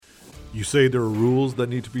You say there are rules that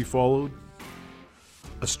need to be followed?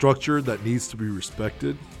 A structure that needs to be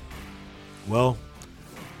respected? Well,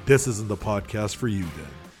 this isn't the podcast for you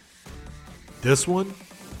then. This one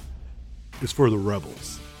is for the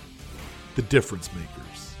rebels, the difference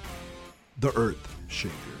makers, the earth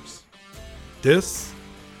shakers. This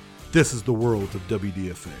is the world of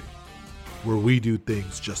WDFA, where we do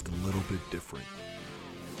things just a little bit different.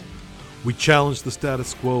 We challenge the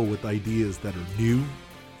status quo with ideas that are new,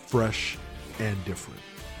 fresh, and different.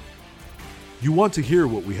 You want to hear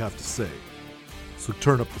what we have to say, so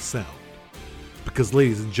turn up the sound. Because,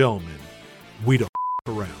 ladies and gentlemen, we don't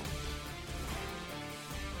around.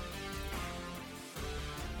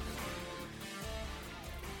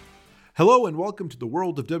 Hello and welcome to the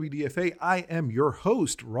World of WDFA. I am your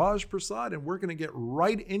host, Raj Prasad, and we're going to get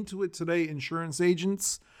right into it today, insurance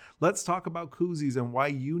agents. Let's talk about Koozies and why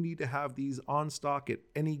you need to have these on stock at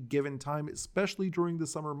any given time, especially during the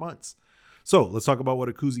summer months. So let's talk about what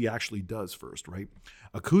a Koozie actually does first, right?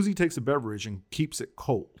 A Koozie takes a beverage and keeps it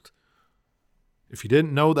cold. If you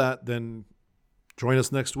didn't know that, then join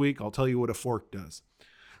us next week. I'll tell you what a fork does.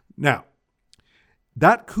 Now,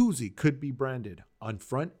 that Koozie could be branded on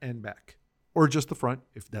front and back, or just the front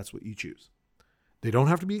if that's what you choose. They don't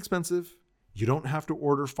have to be expensive. You don't have to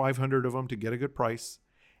order 500 of them to get a good price.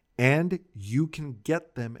 And you can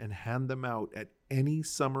get them and hand them out at any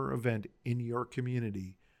summer event in your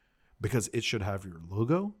community because it should have your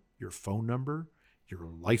logo, your phone number, your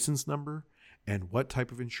license number, and what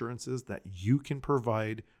type of insurances that you can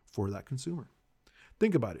provide for that consumer.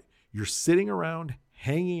 Think about it. You're sitting around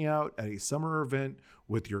hanging out at a summer event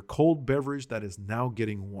with your cold beverage that is now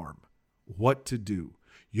getting warm. What to do?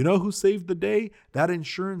 You know who saved the day? That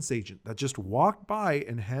insurance agent that just walked by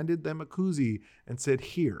and handed them a Koozie and said,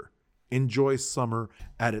 "Here, enjoy summer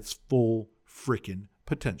at its full freaking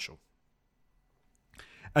potential."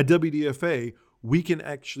 At WDFA, we can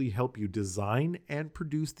actually help you design and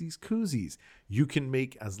produce these Koozies. You can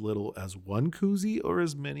make as little as one Koozie or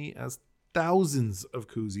as many as thousands of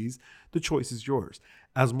Koozies. The choice is yours.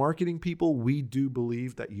 As marketing people, we do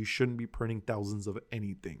believe that you shouldn't be printing thousands of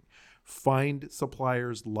anything. Find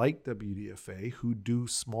suppliers like WDFA who do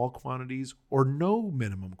small quantities or no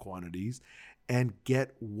minimum quantities and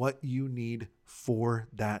get what you need for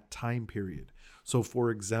that time period. So for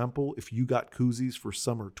example, if you got Koozies for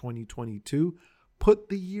summer 2022, put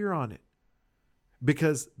the year on it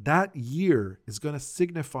because that year is going to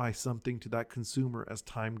signify something to that consumer as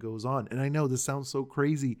time goes on. And I know this sounds so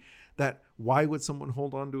crazy that why would someone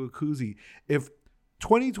hold on to a Koozie? If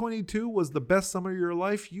 2022 was the best summer of your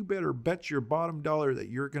life, you better bet your bottom dollar that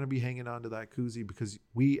you're going to be hanging on to that Koozie because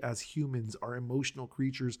we as humans are emotional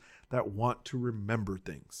creatures that want to remember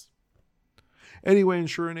things. Anyway,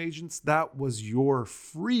 insurance agents, that was your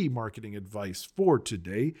free marketing advice for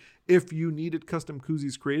today. If you needed custom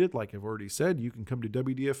Koozies created, like I've already said, you can come to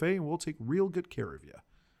WDFA and we'll take real good care of you.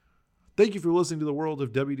 Thank you for listening to the World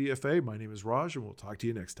of WDFA. My name is Raj and we'll talk to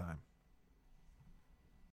you next time.